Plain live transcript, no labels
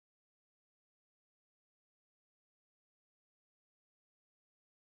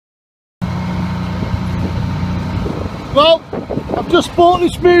Well, I've just bought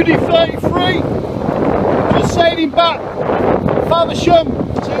this Moody 33, just sailing back Faversham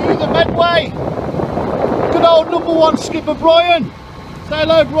to the Medway. Good old #1 skipper Brian. Say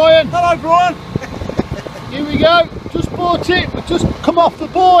hello, Brian. Hello, Brian. Here we go, just bought it, we've just come off the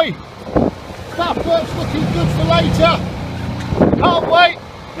buoy. Clapwork's looking good for later. Can't wait,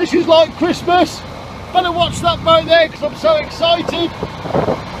 this is like Christmas. Better watch that boat there because I'm so excited.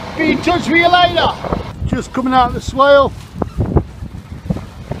 Be in touch with you later. Just coming out of the swale.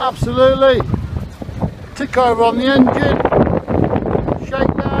 Absolutely. Tick over on the engine.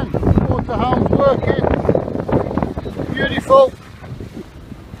 Shakedown. Water helm's working. Beautiful.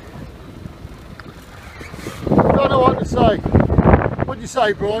 Don't know what to say. What do you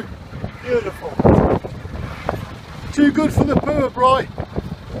say, Bri? Beautiful. Too good for the poo, Bri.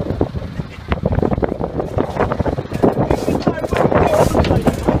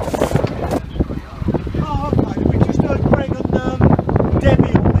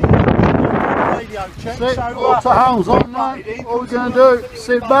 Sit, water hounds on now. All we're going to do,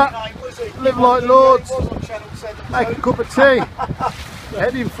 sit back, live like lords, make a cup of tea. We're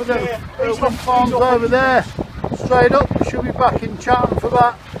heading for the wind farms over there, straight up. We should be back in Chatham for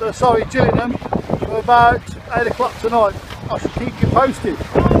about, Gillingham for about 8 o'clock tonight. I shall keep you posted.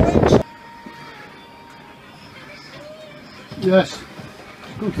 Yes,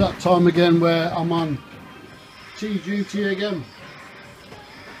 it's come to that time again where I'm on tea duty again.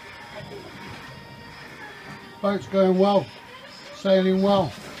 Boat's going well, sailing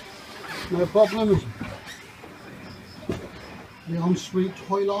well, no problems. The ensuite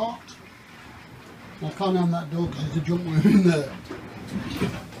toilet. I can't open that door because there's a jump room in there.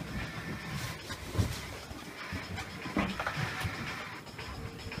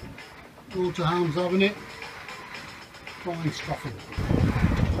 Water hounds having it. Fine stuffing.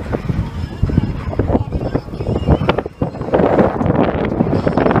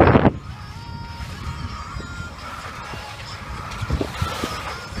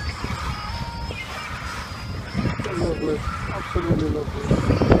 Lovely, absolutely lovely.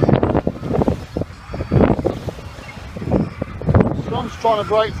 Sun's trying to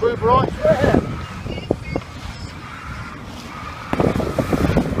break through, Bri.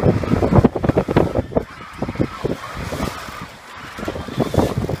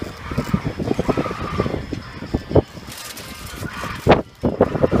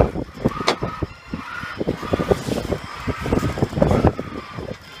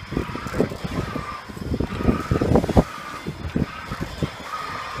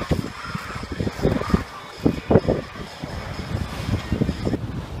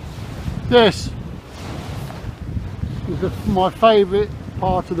 This is my favourite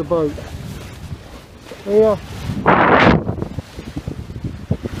part of the boat. Here.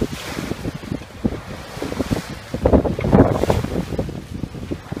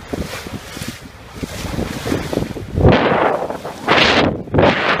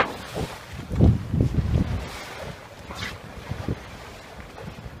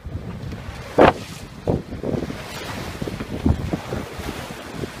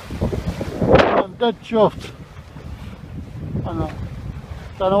 Dead chuffed. I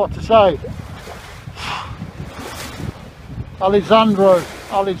don't know what to say. Alizandro.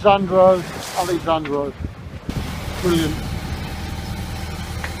 Brilliant.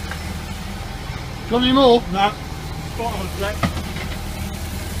 Got any more? No. Bottom of the deck.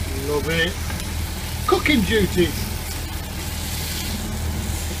 Love it. Cooking duties.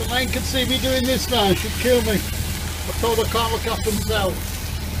 If the man could see me doing this now, she'd kill me. I told her I can't look after myself.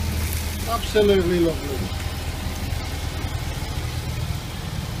 Absolutely lovely.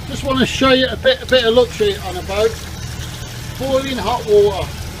 Just want to show you a bit of luxury on a boat. Boiling hot water.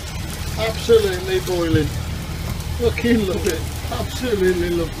 Absolutely boiling. Fucking love it. Absolutely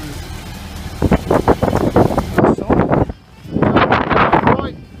lovely.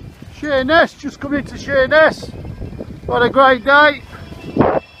 Right, Sheerness, just come into Sheerness. What a great day.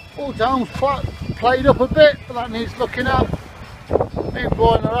 All down's played up a bit, but that needs looking at. Me and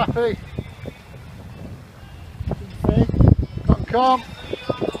Brian are happy. Calm.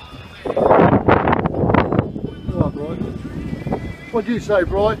 Right, Brian. What do you say,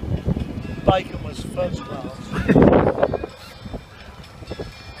 Brian? Bacon was first class.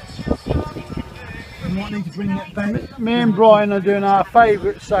 You might need to bring that back. Me and Brian are doing our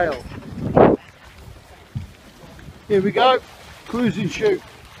favourite sail. Here we go. Cruising shoot.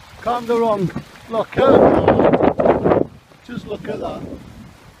 Can't go wrong. Look at that. Just look at that.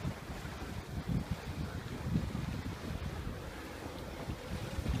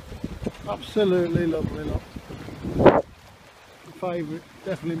 Absolutely lovely, look. My favourite,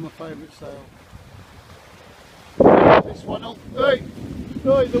 definitely my favourite sail. this one up. Hey,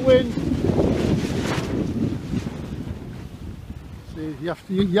 right, the wind. See, you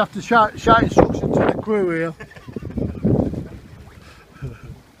have to shout instruction to the crew here.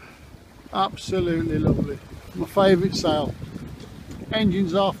 Absolutely lovely. My favourite sail.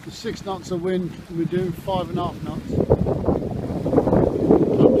 Engines off, the 6 knots of wind, and we're doing 5.5 knots.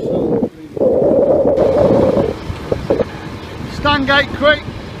 Absolutely. Stangate Creek.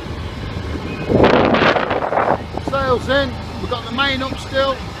 Sails in. We've got the main up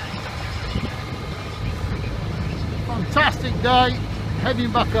still. Fantastic day.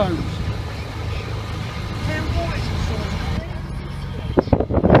 Heading back home.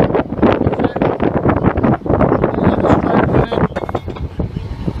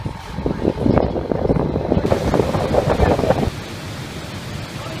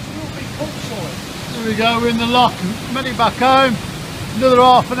 There we go, we're in the lock, heading back home. Another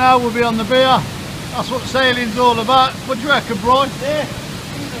half an hour we'll be on the beer. That's what sailing's all about. What do you reckon, Brian? Yeah,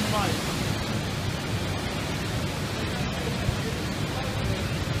 even mate.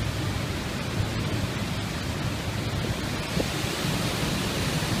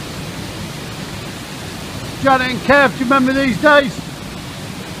 Janet and Kev, do you remember these days?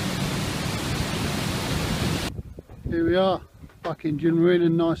 Here we are, back in Gin Marina,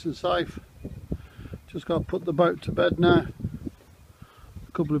 nice and safe. Just got to put the boat to bed now.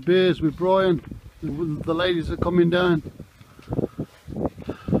 A couple of beers with Brian. The ladies are coming down.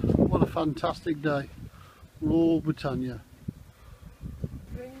 What a fantastic day. Royal Britannia. Yeah,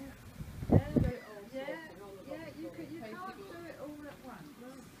 you can't do it all at once.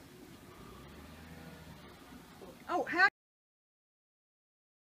 Oh, how